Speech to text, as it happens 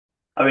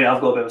I mean,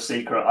 I've got a bit of a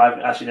secret. I've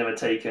actually never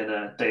taken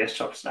a DS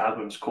Chops and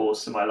Algorithms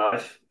course in my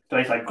life. Don't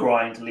even like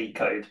grind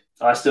LeetCode.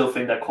 I still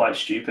think they're quite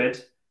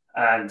stupid.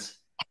 And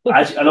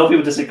actually, a lot of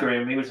people disagree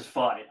with me, which is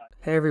fine.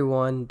 Hey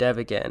everyone, Dev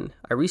again.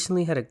 I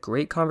recently had a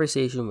great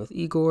conversation with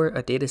Igor,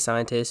 a data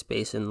scientist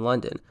based in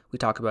London. We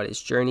talked about his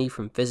journey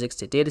from physics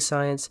to data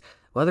science,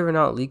 whether or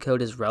not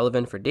LeetCode is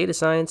relevant for data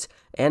science,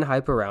 and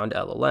hype around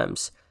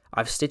LLMs.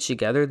 I've stitched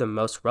together the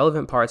most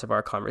relevant parts of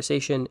our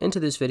conversation into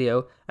this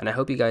video, and I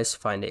hope you guys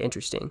find it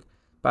interesting.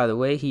 By the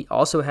way, he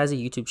also has a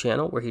YouTube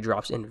channel where he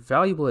drops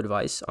invaluable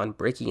advice on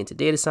breaking into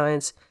data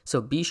science, so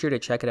be sure to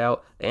check it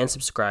out and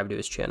subscribe to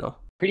his channel.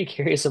 Pretty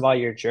curious about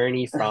your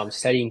journey from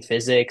studying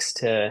physics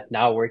to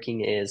now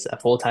working as a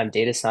full-time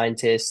data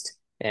scientist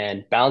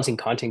and balancing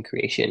content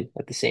creation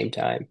at the same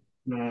time.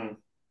 Mm,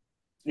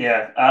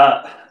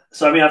 yeah.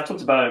 So, I mean, I've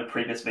talked about it in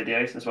previous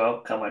videos as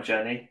well, kind of my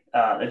journey.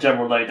 The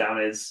general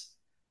lowdown is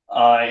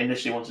I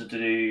initially wanted to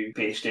do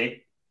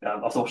PhD. I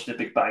was watching The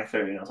Big Bang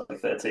Theory when I was like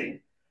 13.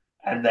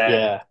 And then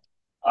Yeah.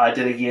 I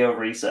did a year of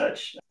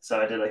research. So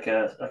I did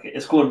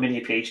it's called a mini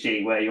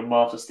PhD where your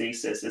master's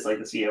thesis is like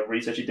this year of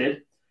research you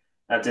did.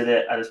 I did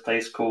it at this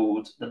place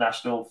called the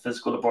National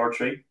Physical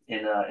Laboratory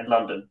in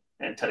London,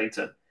 in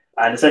Teddington.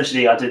 And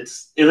essentially, it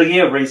was a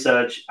year of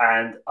research,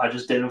 and I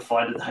just didn't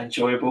find it that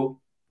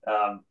enjoyable.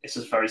 It's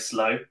just very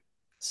slow.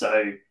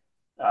 So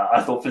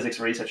I thought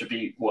physics research would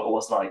be what it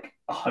was like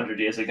 100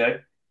 years ago.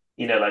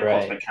 You know, like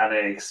quantum Right.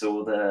 mechanics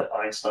or the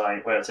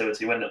Einstein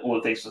relativity, when all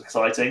the things was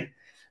exciting.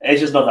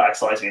 It's just not that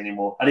exciting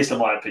anymore, at least in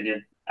my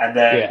opinion. And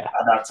then Yeah.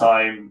 at that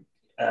time,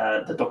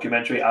 the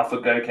documentary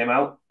AlphaGo came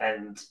out,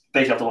 and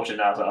basically after watching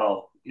that, I was like,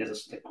 oh, this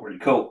is like really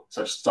cool.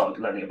 So I just started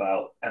learning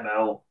about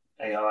ML,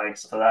 AI,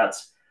 stuff like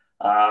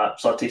that.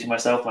 Started teaching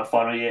myself my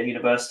final year at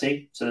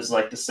university. So this is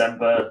like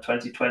December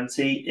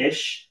 2020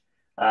 ish.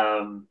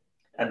 Um,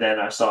 and then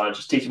I started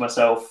just teaching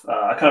myself.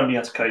 I kind of knew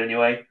how to code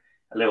anyway,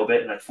 a little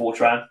bit, in like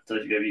Fortran. So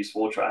if you've ever used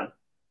Fortran,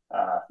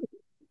 uh,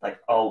 like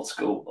old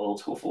school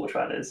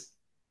Fortran is.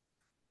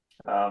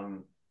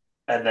 Um,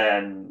 and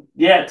then,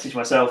 yeah, teach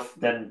myself,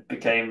 then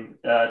became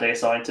a data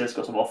scientist,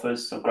 got some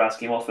offers, some grad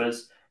scheme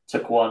offers.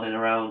 Took one in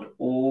around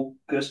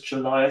August,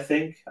 July, I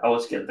think. I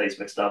always get the dates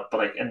mixed up, but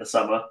like in the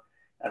summer,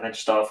 and then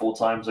started full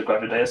time as a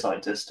graduate data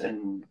scientist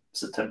in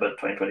September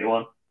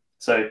 2021.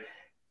 So,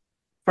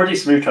 pretty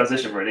smooth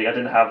transition, really. I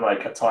didn't have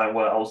like a time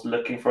where I was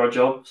looking for a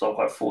job, so I'm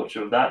quite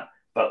fortunate with that.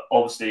 But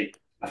obviously,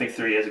 I think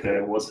 3 years ago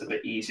it was a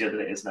bit easier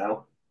than it is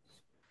now.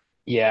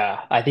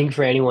 Yeah. I think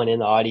for anyone in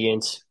the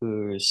audience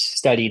who's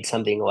studied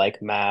something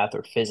like math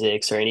or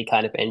physics or any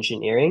kind of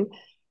engineering,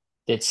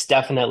 it's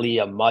definitely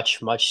a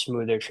much, much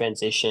smoother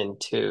transition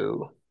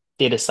to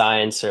data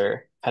science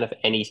or kind of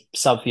any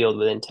subfield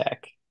within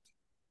tech.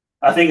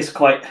 I think it's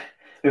quite.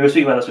 We were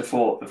speaking about this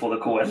before the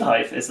call in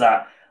life. Is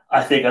that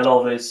I think a lot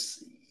of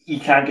those you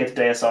can get to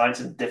data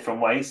science in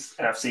different ways,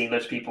 and I've seen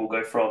those people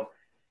go from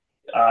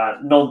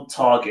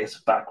non-target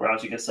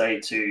backgrounds, you can say,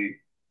 to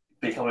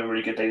becoming a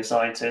really good data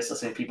scientist. I've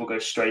seen people go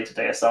straight to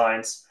data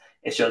science.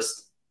 It's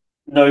just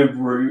no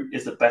route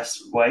is the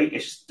best way.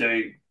 It's just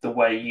doing the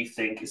way you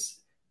think is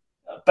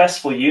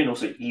best for you and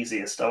also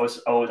easiest. I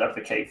always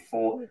advocate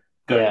for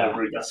going the Yeah,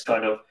 route that's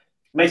kind of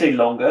may take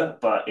longer,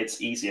 but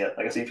it's easier.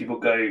 Like I see people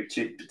go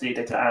to the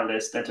data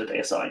analyst then to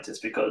data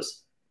scientist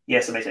because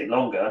yes, it may take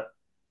longer,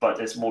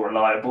 but it's more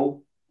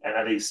reliable and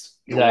at least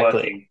you're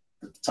exactly. working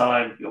at the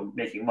time, you're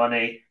making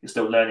money, you're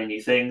still learning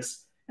new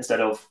things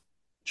instead of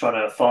trying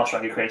to fast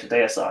track your career into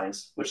data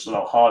science, which is a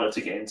lot harder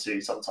to get into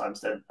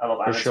sometimes than a lot of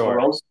For analytical sure.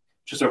 roles.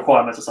 Just the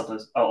requirements are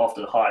sometimes are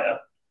often higher.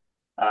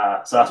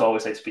 So that's what I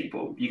always say to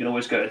people. You can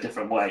always go a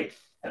different way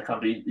and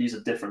kind of use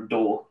a different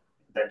door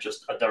than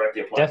just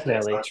directly applying to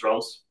data Definitely. science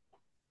roles.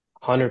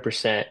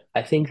 100%.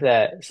 I think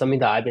that something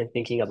that I've been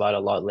thinking about a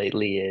lot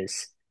lately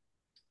is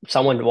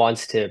someone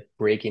wants to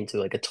break into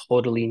like a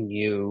totally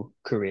new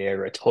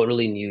career or a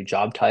totally new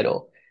job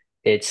title.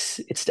 It's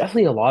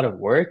definitely a lot of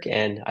work,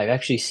 and I've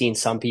actually seen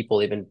some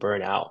people even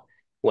burn out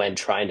when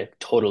trying to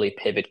totally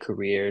pivot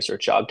careers or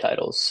job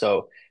titles.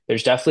 So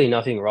there's definitely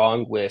nothing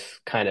wrong with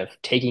kind of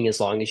taking as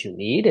long as you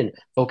need and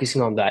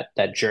focusing on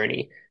that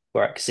journey.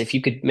 Where, because if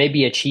you could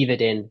maybe achieve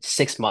it in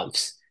 6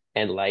 months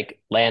and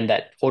like land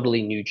that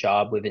totally new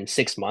job within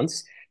 6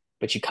 months,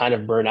 but you kind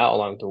of burn out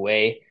along the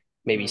way,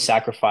 maybe Mm.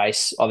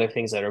 sacrifice other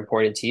things that are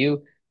important to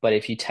you. But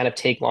if you kind of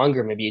take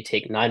longer, maybe you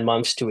take 9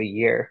 months to a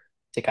year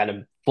to kind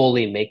of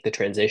fully make the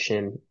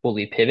transition,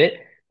 fully pivot.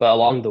 But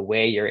along the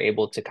way, you're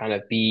able to kind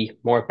of be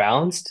more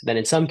balanced. Then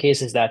in some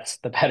cases, that's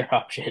the better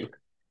option.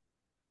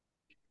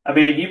 I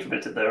mean, you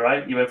pivoted though,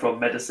 right? You went from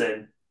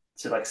medicine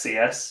to like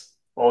CS.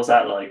 What was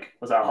that like?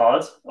 Was that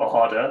hard or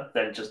harder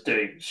than just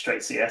doing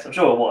straight CS? I'm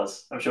sure it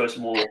was. I'm sure it's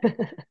more.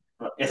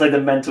 It's like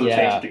the mental change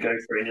you Yeah. have to go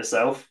through in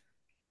yourself.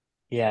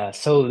 Yeah.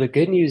 So the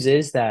good news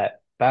is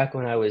that back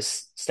when I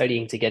was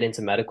studying to get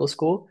into medical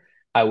school,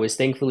 I was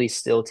thankfully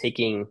still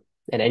taking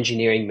an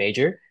engineering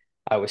major.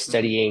 I was Mm.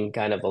 studying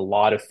kind of a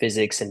lot of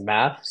physics and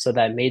math. So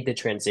that made the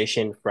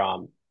transition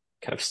from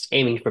kind of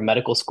aiming for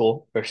medical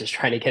school versus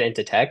trying to get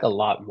into tech, a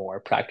lot more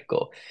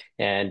practical.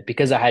 And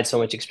because I had so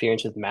much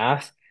experience with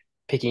math,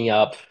 picking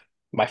up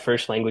my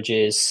first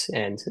languages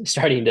and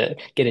starting to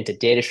get into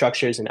data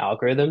structures and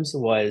algorithms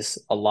was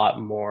a lot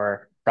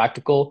more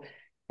practical.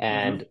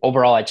 Hmm. And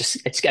overall, I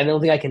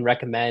don't think I can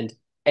recommend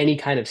any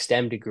kind of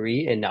STEM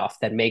degree enough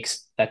that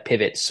makes that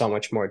pivot so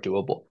much more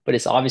doable. But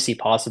it's obviously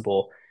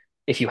possible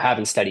if you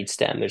haven't studied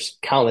STEM. There's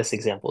countless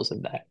examples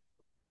of that.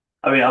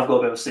 I mean, I've got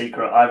a bit of a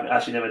secret. I've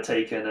actually never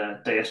taken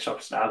a data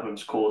structures and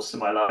algorithms course in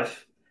my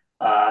life,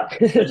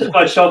 which is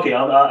quite shocking.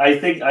 I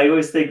think I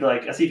always think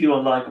like I see people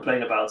online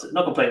complain about it,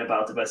 not complain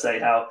about it, but say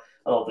how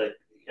a lot of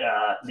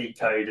the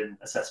LeetCode and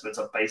assessments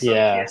are based on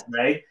Yeah,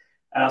 PSNA,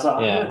 and I was like,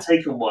 I've never yeah,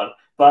 taken one,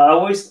 but I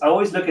always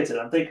look at it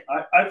and think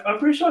I'm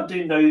pretty sure I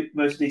do know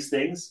most of these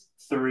things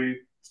through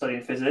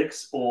studying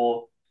physics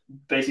or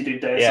basically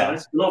doing data yeah.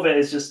 science. A lot of it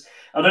is just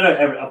I don't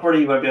know. I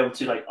probably won't be able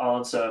to like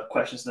answer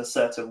questions in a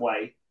certain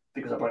way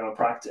because I probably not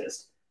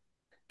practiced.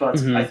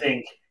 But I Hmm.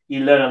 think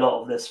you learn a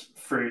lot of this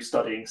through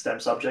studying STEM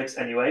subjects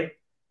anyway.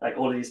 Like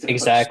all of these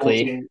different types of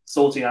Exactly.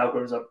 sorting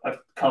algorithms I've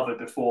covered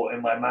before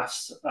in my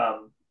maths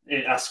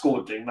at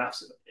school doing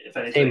maths, if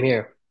Same anything.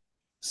 here.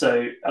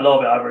 So a lot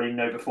of it I already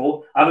know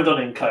before. I haven't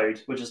done it in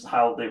code, which is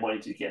how they want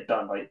you to get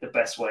done, like the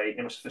best way,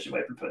 the most efficient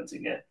way of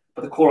implementing it.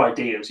 But the core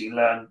ideas you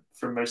learn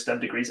from most STEM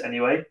degrees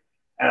anyway.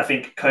 And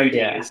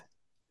Yeah,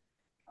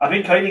 I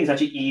think coding is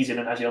actually easier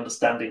than actually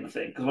understanding the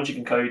thing because once you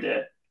can code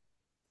it,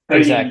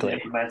 coding you can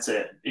exactly. implement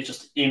it. It's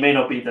just it may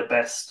not be the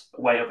best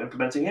way of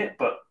implementing it,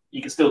 but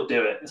you can still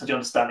do it. It's actually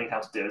understanding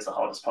how to do it is the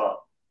hardest part.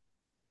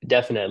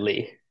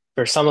 Definitely.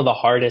 For some of the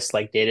hardest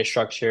like data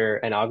structure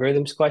and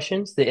algorithms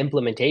questions, the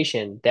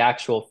implementation, the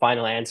actual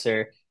final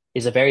answer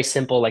is a very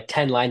simple like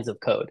 10 lines of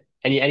code.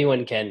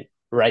 Anyone can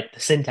write the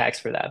syntax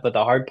for that. But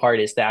the hard part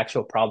is the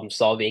actual problem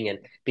solving and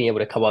being able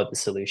to come up with the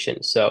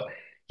solution. So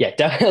yeah,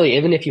 definitely,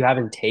 even if you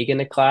haven't taken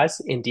a class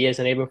in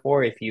DSNA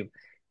before, if you've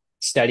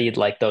studied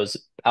like those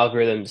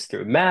algorithms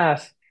through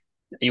math,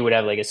 you would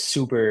have like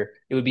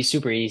it would be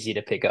super easy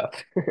to pick up.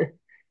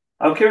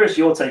 I'm curious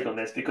your take on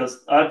this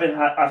because I've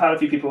had a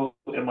few people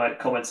in my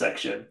comment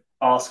section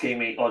asking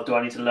me, "Oh, do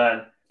I need to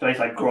learn? Do I need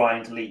to like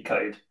grind leak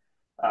code?"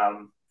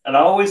 And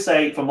I always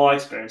say, from my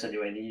experience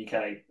anyway in the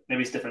UK,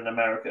 maybe it's different in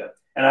America,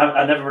 and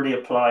I never really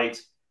applied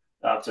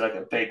to like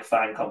a big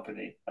fan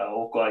company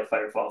or got like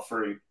very far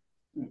through,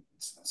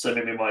 so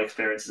maybe my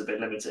experience is a bit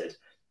limited.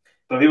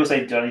 But people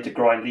say, "Do I need to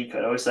grind leak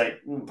code?" I always say,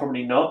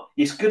 probably not.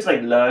 It's good to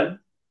like learn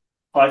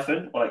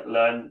Python or like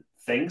learn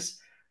things.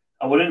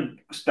 I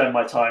wouldn't spend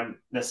my time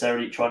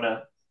necessarily trying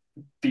to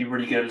be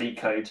really good at leak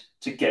code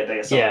to get a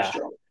data science Yeah,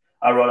 job.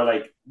 I'd rather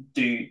like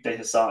do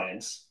data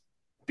science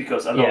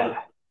because a lot of yeah,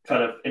 the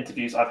kind of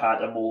interviews I've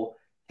had are more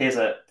here's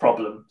a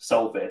problem,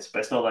 solve it. But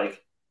it's not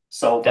like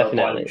solve a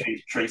binary definitely.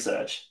 tree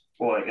search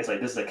or like it's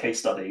like this is a case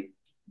study.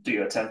 Do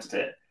you attempt at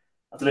it?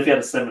 I don't know if you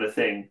had a similar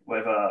thing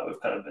with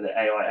kind of the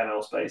AI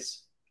ML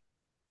space.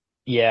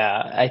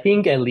 Yeah, I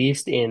think at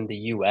least in the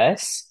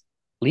US,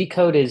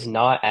 LeetCode is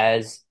not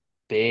as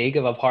big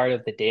of a part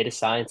of the data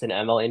science and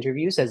ML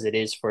interviews as it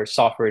is for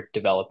software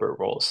developer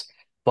roles.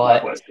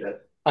 But Likewise, yeah.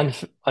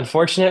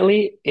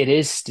 unfortunately, it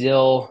is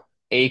still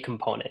a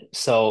component.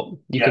 So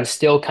you can Yes.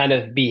 still kind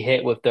of be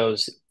hit with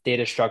those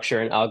data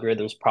structure and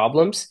algorithms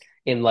problems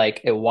in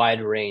like a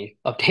wide range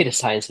of data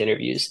science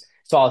interviews.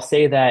 So I'll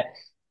say that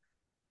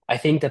I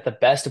think that the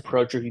best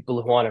approach for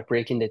people who want to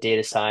break into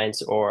data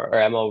science or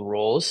ML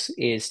roles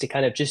is to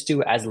kind of just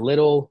do as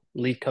little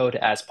lead code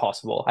as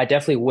possible. I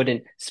definitely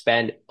wouldn't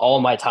spend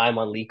all my time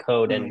on lead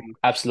code and Mm.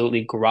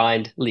 absolutely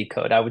grind lead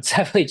code. I would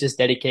definitely just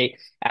dedicate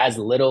as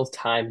little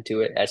time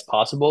to it as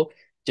possible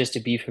just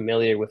to be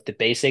familiar with the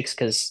basics.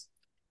 Because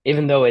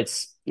even though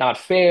it's not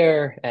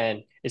fair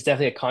and it's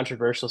definitely a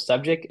controversial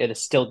subject, it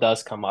still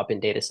does come up in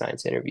data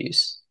science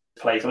interviews.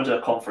 Place. I went to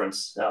a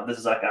conference. This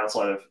is like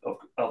outside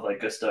of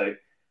like Gusto.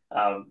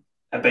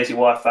 And basically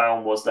what I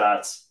found was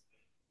that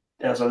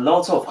there was a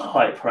lot of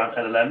hype around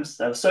LLMs.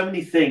 There were so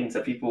many things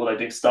that people were like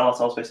doing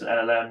startups based on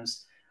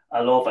LLMs.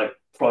 A lot of like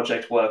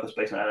project work was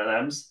based on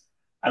LLMs.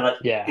 And like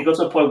it Yeah, got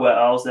to a point where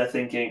I was there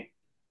thinking,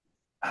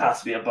 has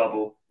to be a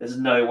bubble. There's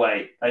no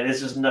way. Like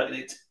there's just no.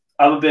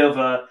 I'm a bit of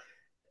a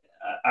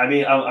I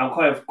mean, I'm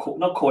quite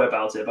not coy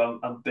about it, but I'm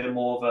a bit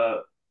more of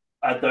a.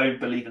 I don't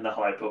believe in the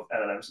hype of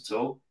LLMs at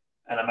all,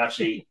 and I'm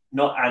actually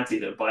not anti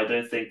them, but I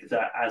don't think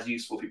they're as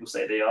useful people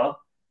say they are,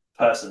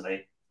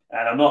 personally.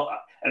 And I'm not.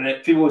 And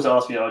if people always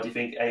ask me, "Oh, do you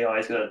think AI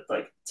is going to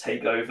like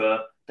take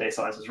over data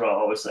science as well?" I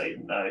always say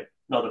no,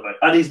 not the moment.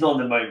 At least not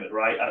in the moment,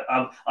 right?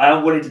 I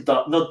am willing to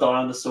not die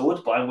on the sword,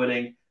 but I'm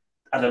willing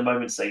at the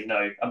moment to say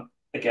no.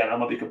 Again, I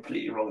might be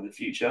completely wrong in the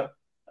future.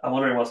 I'm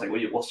wondering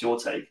what's your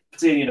take,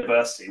 particularly in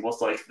university?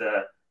 What's like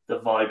the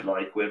vibe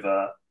like with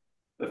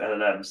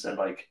LLMs and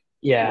like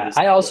all yeah. this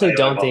I also AI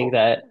don't think bubble?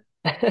 that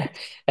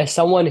as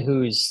someone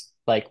who's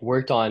like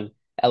worked on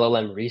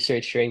LLM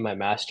research during my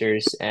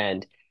master's,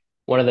 and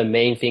one of the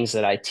main things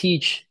that I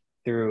teach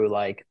through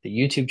like the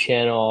YouTube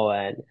channel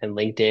and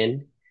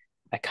LinkedIn,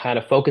 I kind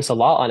of focus a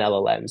lot on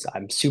LLMs.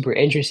 I'm super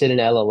interested in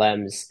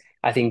LLMs.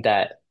 I think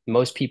that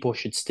most people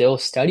should still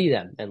study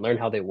them and learn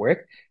how they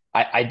work.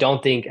 I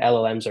don't think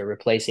LLMs are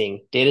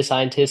replacing data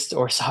scientists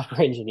or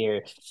software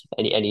engineers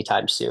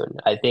anytime soon.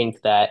 I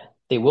think that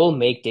they will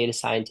make data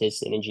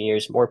scientists and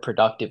engineers more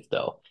productive,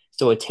 though.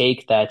 So a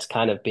take that's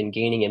kind of been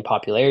gaining in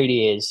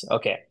popularity is,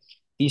 okay,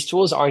 these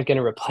tools aren't going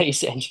to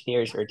replace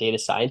engineers or data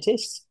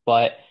scientists,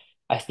 but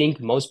I think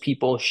most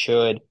people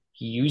should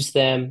use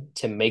them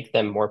to make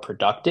them more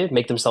productive,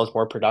 make themselves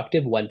more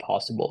productive when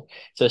possible.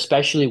 So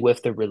especially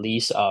with the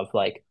release of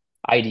like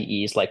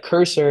IDEs like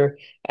Cursor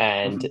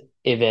and Mhm.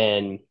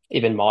 even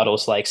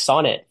models like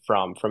Sonnet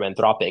from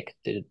Anthropic,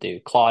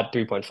 the Claude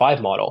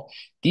 3.5 model,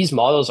 these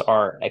models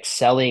are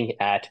excelling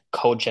at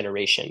code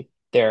generation.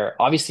 They're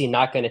obviously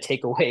not going to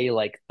take away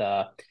like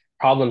the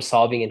problem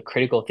solving and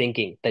critical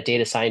thinking that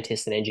data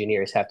scientists and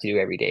engineers have to do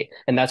every day.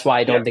 And that's why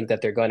I Yeah, don't think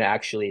that they're going to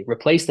actually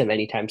replace them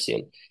anytime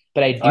soon.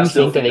 But I I do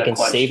still think that think they they're can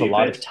quite save a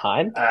lot stupid, of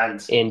time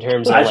and in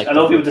terms of actually, like a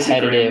lot the of people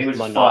disagree with me, repetitive, which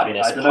is fine.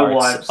 I monotonous don't know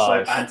why parts I'm so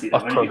of anti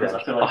them, only because I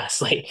programming, feel like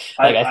honestly.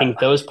 I, Like I think I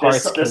those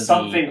parts there's can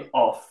be something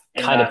off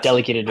in kind of that.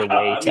 delegated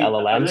away I to mean,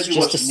 I don't know LLMs if you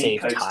just to watched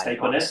save LeetCode's time,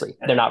 take on it honestly.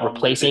 and They're not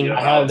on the replacing video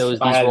about.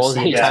 these roles seen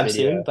anytime that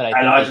soon, video. but I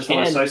And think I they just thought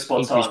it was can so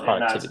spot increase on in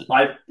that productivity.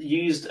 I've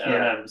used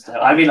Yeah. LLMs to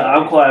help I mean, like,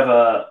 I'm quite of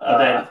a, but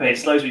then it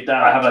slows me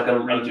down. I have like a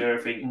redo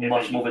everything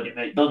much more of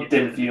a not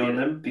dim view on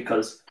them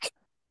because,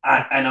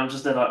 and I'm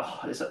just there like,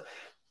 oh,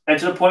 and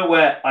to the point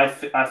where I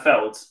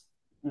felt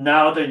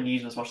now I don't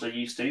use them as much as I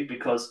used to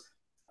because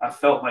I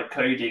felt my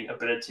coding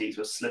abilities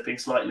were slipping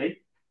slightly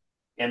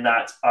in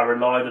that I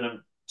relied on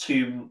them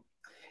too.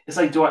 It's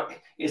like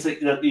it's like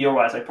you're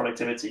right. It's like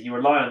productivity. You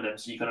rely on them,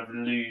 so you kind of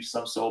lose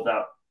some sort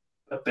of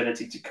that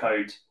ability to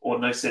code or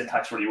know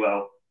syntax really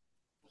well.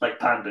 Like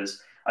pandas,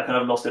 I kind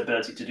of lost the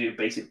ability to do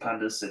basic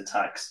pandas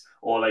syntax,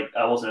 or like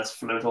I wasn't as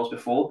fluent as I was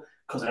before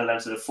because it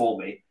allows it for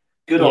me.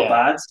 Good or Yeah.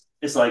 bad,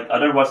 it's like I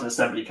don't write an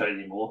assembly code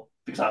anymore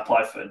because I have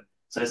Python,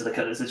 so it's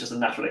just a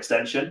natural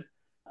extension.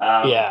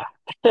 Um, Yeah.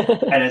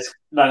 and it's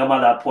like I'm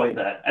at that point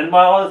there. And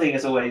my other thing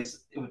is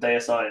always with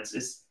data science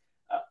is,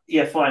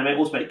 yeah, fine,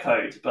 automate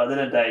code, but at the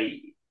end of the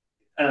day,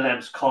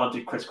 LLMs can't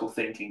do critical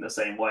thinking the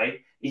same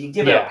way. You can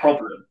give it a Yeah.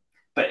 problem,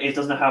 but it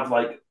doesn't have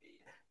like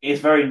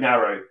it's very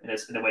narrow in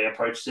the way it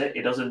approaches it.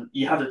 It doesn't.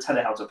 You have to tell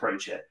it how to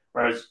approach it.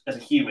 Whereas as a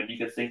human, you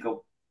can think of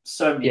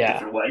so many Yeah.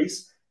 different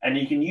ways, and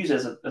you can use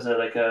it as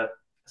a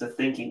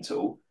thinking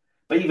tool.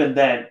 But even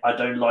then, I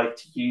don't like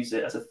to use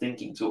it as a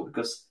thinking tool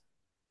because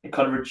it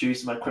kind of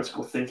reduces my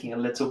critical thinking a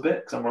little bit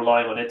because I'm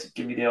relying on it to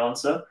give me the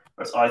answer.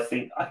 Whereas I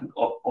think I can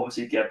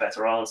obviously get a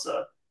better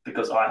answer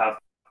because I have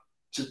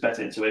just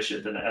better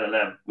intuition than an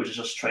LLM, which is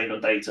just trained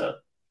on data.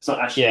 It's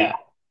not Yeah. actually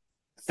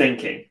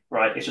thinking,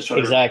 right? It's just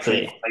trying to retrieve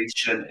Exactly.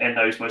 information and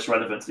those most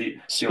relevant to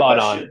your Spot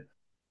on. question.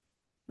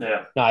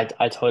 Yeah. No,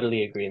 I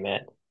totally agree,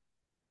 man.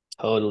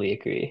 Totally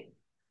agree.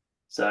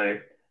 So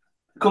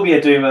call me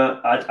a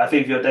doomer. I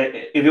think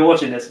if you're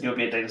watching this and you'll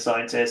be a data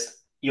scientist,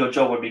 your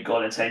job would be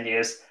gone in 10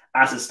 years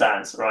as it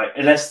stands, right?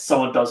 Unless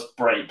someone does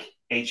break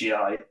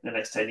AGI in the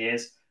next 10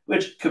 years,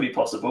 which could be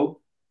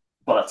possible,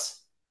 but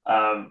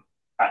I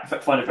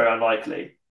find it very unlikely.